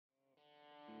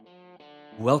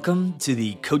Welcome to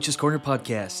the Coach's Corner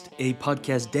podcast, a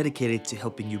podcast dedicated to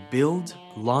helping you build,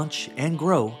 launch, and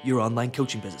grow your online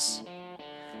coaching business.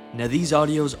 Now, these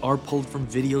audios are pulled from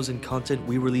videos and content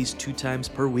we release 2 times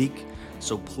per week,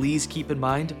 so please keep in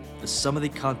mind that some of the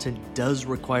content does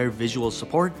require visual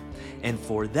support, and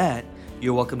for that,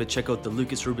 you're welcome to check out the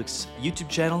Lucas Rubix YouTube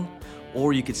channel,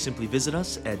 or you could simply visit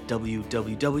us at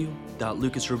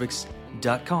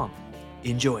www.lucasrubix.com.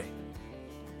 Enjoy.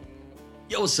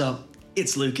 Yo, what's up?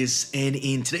 It's Lucas, and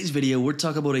in today's video, we're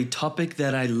talking about a topic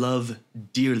that I love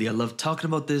dearly. I love talking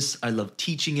about this. I love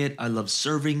teaching it. I love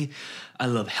serving. I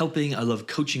love helping. I love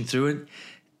coaching through it.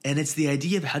 And it's the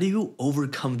idea of how do you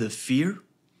overcome the fear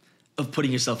of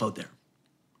putting yourself out there?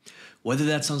 Whether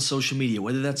that's on social media,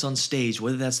 whether that's on stage,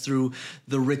 whether that's through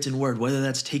the written word, whether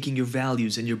that's taking your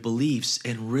values and your beliefs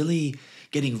and really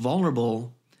getting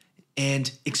vulnerable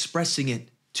and expressing it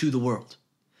to the world.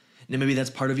 Now, maybe that's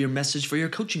part of your message for your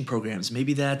coaching programs.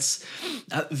 Maybe that's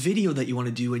a video that you want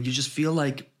to do and you just feel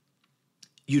like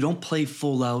you don't play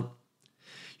full out.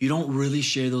 You don't really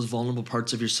share those vulnerable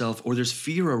parts of yourself, or there's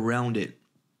fear around it.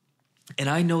 And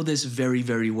I know this very,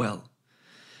 very well.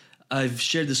 I've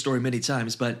shared this story many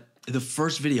times, but the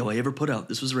first video I ever put out,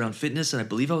 this was around fitness, and I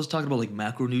believe I was talking about like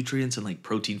macronutrients and like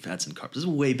protein, fats, and carbs. This is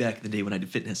way back in the day when I did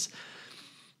fitness.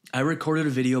 I recorded a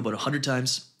video about 100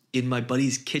 times. In my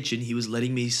buddy's kitchen. He was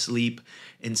letting me sleep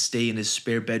and stay in his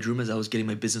spare bedroom as I was getting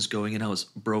my business going, and I was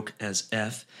broke as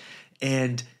F.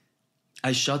 And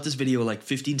I shot this video like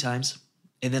 15 times,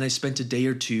 and then I spent a day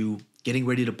or two getting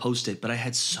ready to post it, but I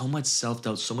had so much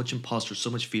self-doubt, so much imposter, so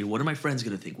much fear. What are my friends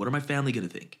going to think? What are my family going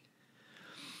to think?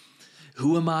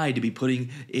 Who am I to be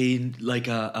putting in like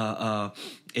a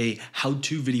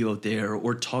how-to video out there,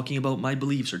 or talking about my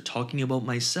beliefs, or talking about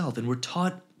myself? And we're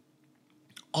taught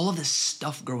all of this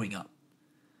stuff growing up.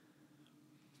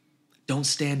 Don't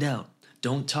stand out.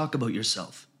 Don't talk about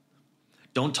yourself.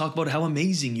 Don't talk about how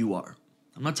amazing you are.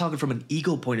 I'm not talking from an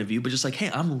ego point of view, but just like,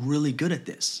 hey, I'm really good at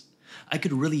this. I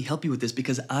could really help you with this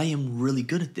because I am really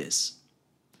good at this.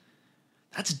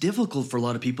 That's difficult for a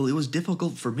lot of people. It was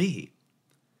difficult for me.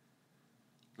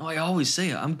 No, I always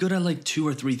say I'm good at like 2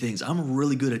 or 3 things. I'm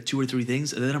really good at 2 or 3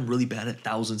 things, and then I'm really bad at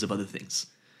thousands of other things.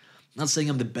 I'm not saying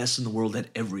I'm the best in the world at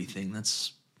everything.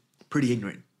 That's pretty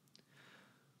ignorant.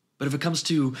 But if it comes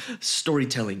to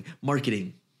storytelling,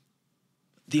 marketing,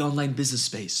 the online business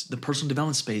space, the personal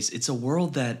development space, it's a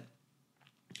world that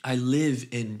I live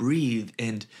and breathe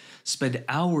and spend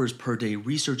hours per day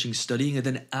researching, studying, and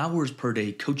then hours per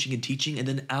day coaching and teaching, and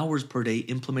then hours per day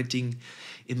implementing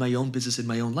in my own business, in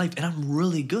my own life. And I'm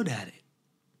really good at it.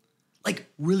 Like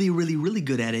really, really, really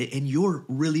good at it. And you're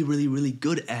really, really, really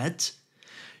good at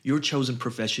your chosen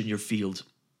profession, your field,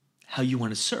 how you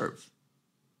want to serve.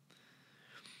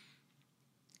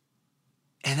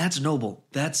 And that's noble.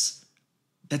 That's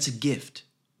a gift.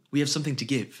 We have something to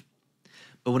give.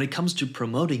 But when it comes to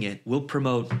promoting it, we'll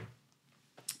promote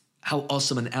how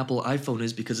awesome an Apple iPhone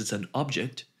is because it's an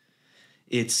object.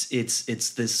 It's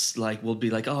this like, we'll be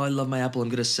like, oh, I love my Apple, I'm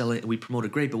going to sell it, and we promote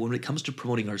it great. But when it comes to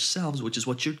promoting ourselves, which is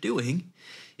what you're doing,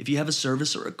 if you have a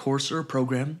service or a course or a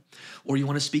program, or you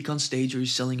want to speak on stage, or you're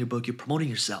selling your book, you're promoting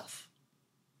yourself.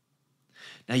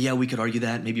 Now, yeah, we could argue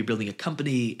that. Maybe you're building a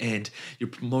company and you're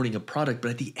promoting a product,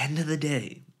 but at the end of the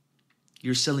day,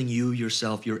 you're selling you,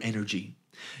 yourself, your energy,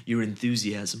 your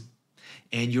enthusiasm,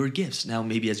 and your gifts. Now,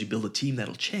 maybe as you build a team,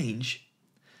 that'll change,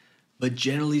 but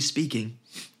generally speaking,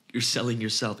 you're selling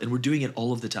yourself, and we're doing it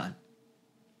all of the time.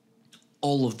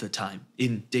 All of the time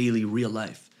in daily real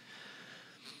life.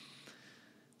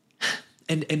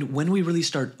 And when we really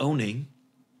start owning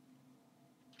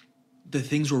the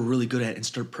things we're really good at and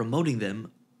start promoting them,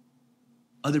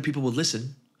 other people will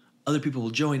listen, other people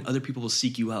will join, other people will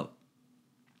seek you out.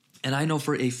 And I know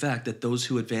for a fact that those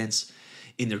who advance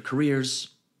in their careers,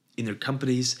 in their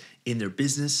companies, in their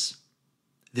business,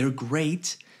 they're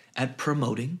great at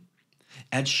promoting,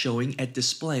 at showing, at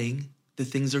displaying the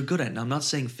things they're good at. Now, I'm not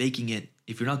saying faking it.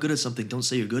 If you're not good at something, don't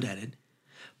say you're good at it.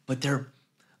 But they're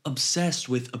obsessed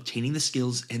with obtaining the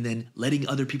skills and then letting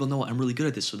other people know I'm really good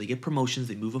at this. So they get promotions,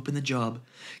 they move up in the job,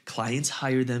 clients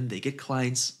hire them, they get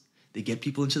clients, they get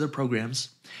people into their programs,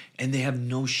 and they have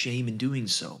no shame in doing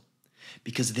so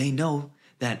because they know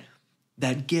that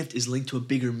that gift is linked to a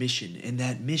bigger mission, and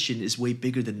that mission is way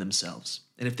bigger than themselves.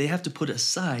 And if they have to put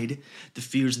aside the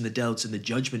fears and the doubts and the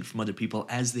judgment from other people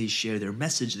as they share their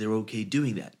message, they're okay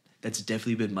doing that. That's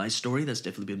definitely been my story. That's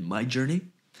definitely been my journey.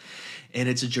 And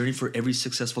it's a journey for every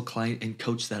successful client and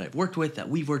coach that I've worked with, that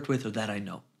we've worked with, or that I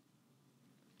know.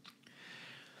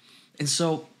 And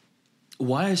so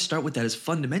why I start with that is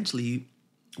fundamentally,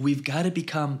 we've got to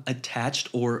become attached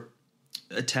or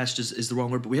attached is the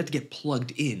wrong word, but we have to get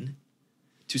plugged in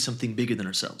to something bigger than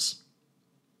ourselves.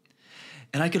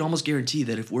 And I can almost guarantee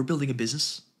that if we're building a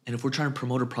business and if we're trying to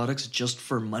promote our products just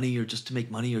for money or just to make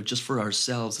money or just for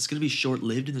ourselves, it's going to be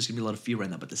short-lived and there's going to be a lot of fear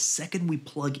around that. But the second we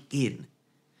plug in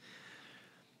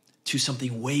to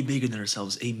something way bigger than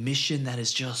ourselves, a mission that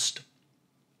is just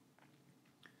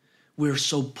we're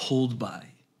so pulled by,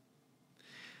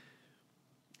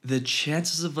 the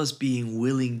chances of us being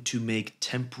willing to make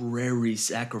temporary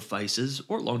sacrifices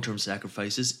or long-term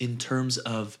sacrifices in terms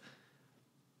of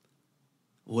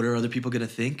what are other people going to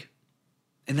think?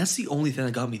 And that's the only thing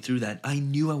that got me through that. I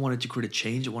knew I wanted to create a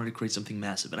change. I wanted to create something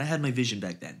massive. And I had my vision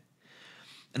back then.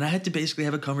 And I had to basically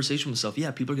have a conversation with myself.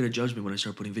 Yeah, people are going to judge me when I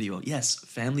start putting video out. Yes,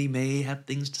 family may have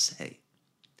things to say.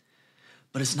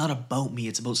 But it's not about me.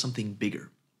 It's about something bigger.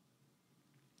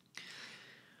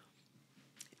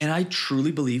 And I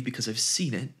truly believe, because I've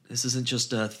seen it, this isn't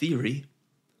just a theory,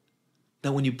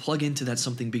 that when you plug into that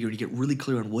something bigger and you get really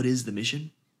clear on what is the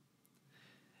mission,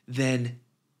 then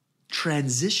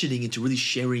transitioning into really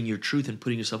sharing your truth and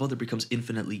putting yourself out there becomes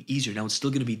infinitely easier. Now, it's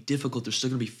still going to be difficult. There's still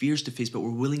going to be fears to face, but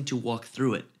we're willing to walk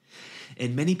through it.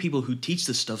 And many people who teach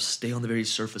this stuff stay on the very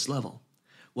surface level.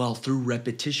 While through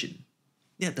repetition,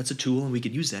 yeah, that's a tool and we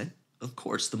can use that. Of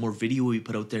course, the more video we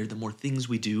put out there, the more things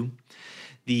we do,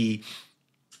 the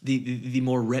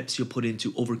more reps you'll put in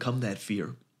to overcome that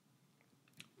fear.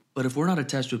 But if we're not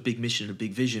attached to a big mission and a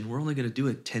big vision, we're only going to do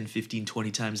it 10, 15,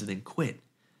 20 times and then quit.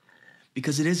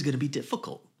 Because it is going to be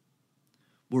difficult.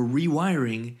 We're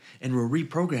rewiring and we're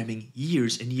reprogramming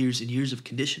years and years and years of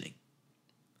conditioning.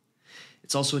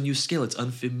 It's also a new skill. It's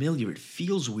unfamiliar. It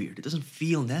feels weird. It doesn't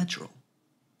feel natural.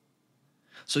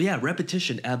 So yeah,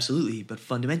 repetition, absolutely. But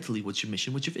fundamentally, what's your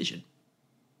mission? What's your vision?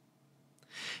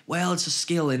 Well, it's a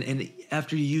skill, and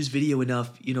after you use video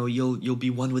enough, you'll be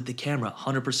one with the camera.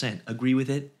 100% agree with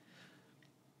it.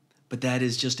 But that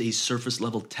is just a surface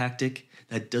level tactic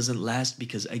that doesn't last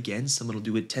because, again, someone will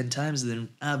do it 10 times and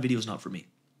then, video's not for me.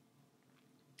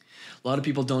 A lot of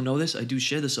people don't know this. I do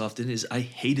share this often, is I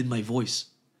hated my voice.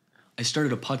 I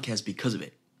started a podcast because of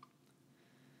it.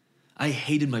 I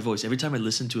hated my voice. Every time I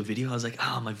listened to a video, I was like,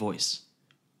 my voice.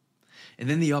 And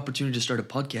then the opportunity to start a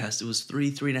podcast, it was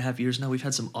 3.5 years now. We've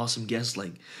had some awesome guests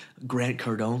like Grant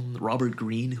Cardone, Robert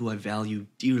Greene, who I value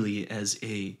dearly as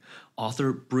a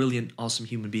author, brilliant, awesome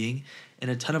human being,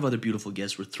 and a ton of other beautiful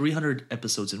guests. We're 300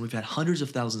 episodes and we've had hundreds of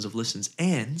thousands of listens.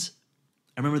 And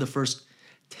I remember the first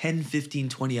 10, 15,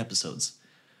 20 episodes,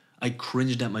 I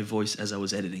cringed at my voice as I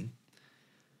was editing.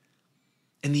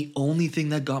 And the only thing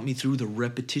that got me through the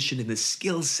repetition and the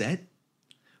skill set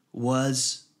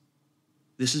was,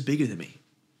 this is bigger than me.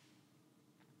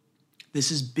 This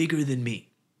is bigger than me.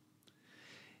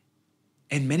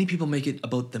 And many people make it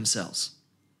about themselves.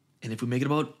 And if we make it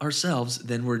about ourselves,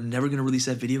 then we're never going to release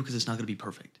that video because it's not going to be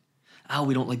perfect.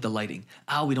 We don't like the lighting.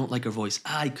 We don't like our voice.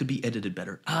 It could be edited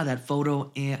better. That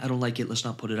photo, I don't like it. Let's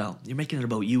not put it out. You're making it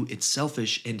about you. It's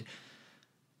selfish. And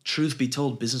truth be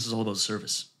told, business is all about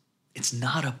service. It's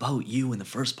not about you in the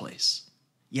first place.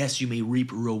 Yes, you may reap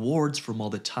rewards from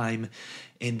all the time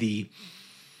and the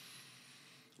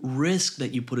risk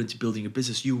that you put into building a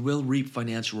business. You will reap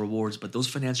financial rewards, but those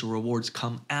financial rewards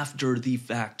come after the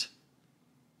fact.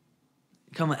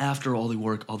 Come after all the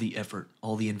work, all the effort,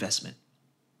 all the investment.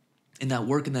 And that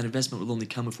work and that investment will only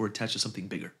come if we're attached to something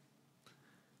bigger.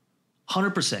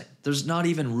 100%. There's not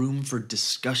even room for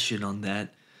discussion on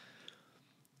that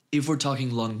if we're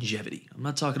talking longevity. I'm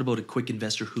not talking about a quick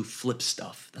investor who flips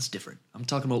stuff. That's different. I'm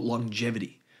talking about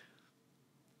longevity.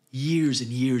 Years and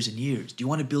years and years. Do you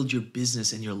want to build your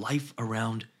business and your life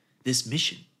around this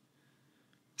mission?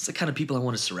 It's the kind of people I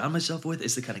want to surround myself with.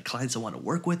 It's the kind of clients I want to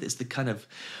work with. It's the kind of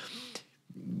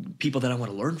people that I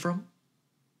want to learn from.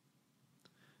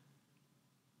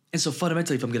 And so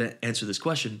fundamentally, if I'm going to answer this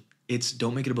question, it's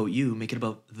don't make it about you, make it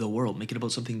about the world, make it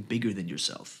about something bigger than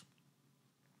yourself.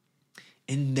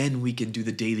 And then we can do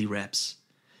the daily reps.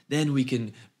 Then we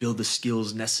can build the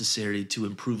skills necessary to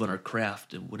improve on our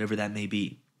craft and whatever that may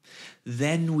be.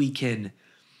 Then we can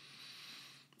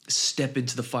step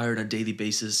into the fire on a daily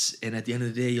basis. And at the end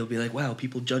of the day, you'll be like, wow,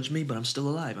 people judge me, but I'm still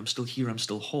alive. I'm still here. I'm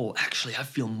still whole. Actually, I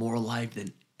feel more alive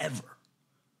than ever.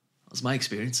 That was my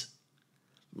experience.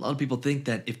 A lot of people think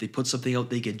that if they put something out,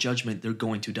 they get judgment, they're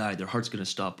going to die. Their heart's going to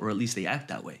stop, or at least they act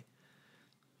that way.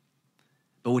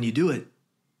 But when you do it,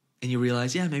 and you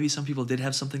realize, yeah, maybe some people did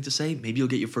have something to say, maybe you'll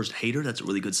get your first hater. That's a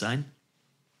really good sign.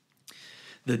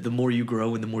 The more you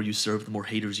grow and the more you serve, the more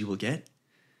haters you will get.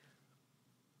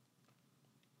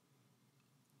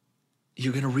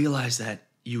 You're going to realize that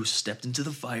you stepped into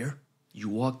the fire, you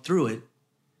walked through it,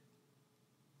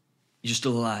 You're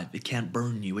still alive. It can't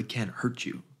burn you. It can't hurt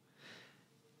you.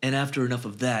 And after enough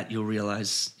of that, you'll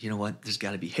realize, you know what? There's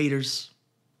got to be haters,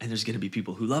 and there's going to be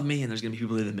people who love me, and there's going to be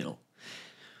people in the middle.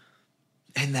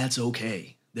 And that's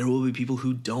okay. There will be people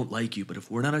who don't like you, but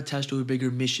if we're not attached to a bigger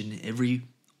mission, every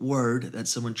word that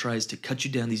someone tries to cut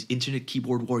you down, these internet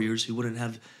keyboard warriors who wouldn't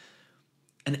have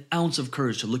an ounce of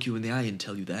courage to look you in the eye and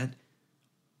tell you that,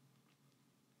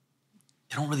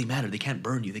 they don't really matter. They can't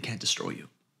burn you. They can't destroy you.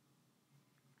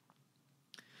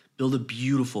 Build a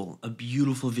beautiful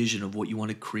vision of what you want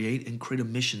to create, and create a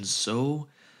mission so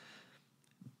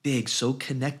big, so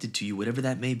connected to you, whatever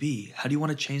that may be. How do you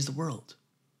want to change the world?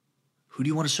 Who do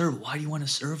you want to serve? Why do you want to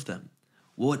serve them?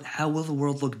 How will the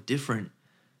world look different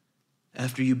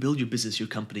after you build your business, your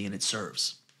company, and it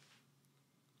serves?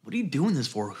 What are you doing this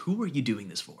for? Who are you doing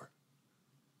this for?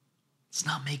 Let's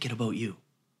not make it about you.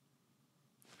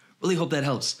 Really hope that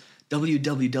helps.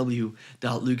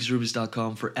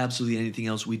 www.lucasrubix.com for absolutely anything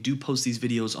else. We do post these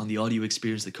videos on the Audio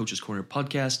Experience, the Coach's Corner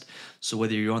podcast. So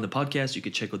whether you're on the podcast, you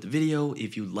can check out the video.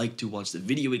 If you'd like to watch the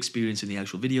video experience in the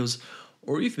actual videos,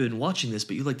 or if you've been watching this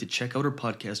but you'd like to check out our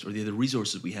podcast or the other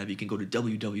resources we have, you can go to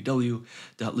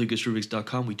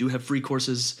www.lucasrubix.com. We do have free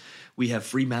courses. We have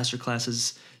free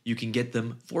masterclasses. You can get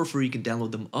them for free. You can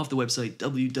download them off the website,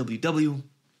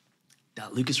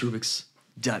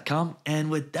 www.lucasrubix.com. And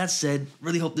with that said,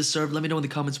 really hope this served. Let me know in the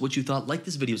comments what you thought. Like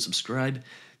this video, subscribe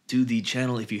to the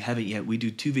channel if you haven't yet. We do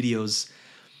 2 videos.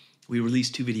 We release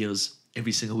 2 videos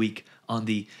every single week on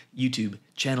the YouTube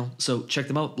channel. So check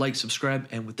them out, like, subscribe,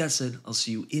 and with that said, I'll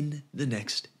see you in the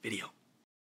next video.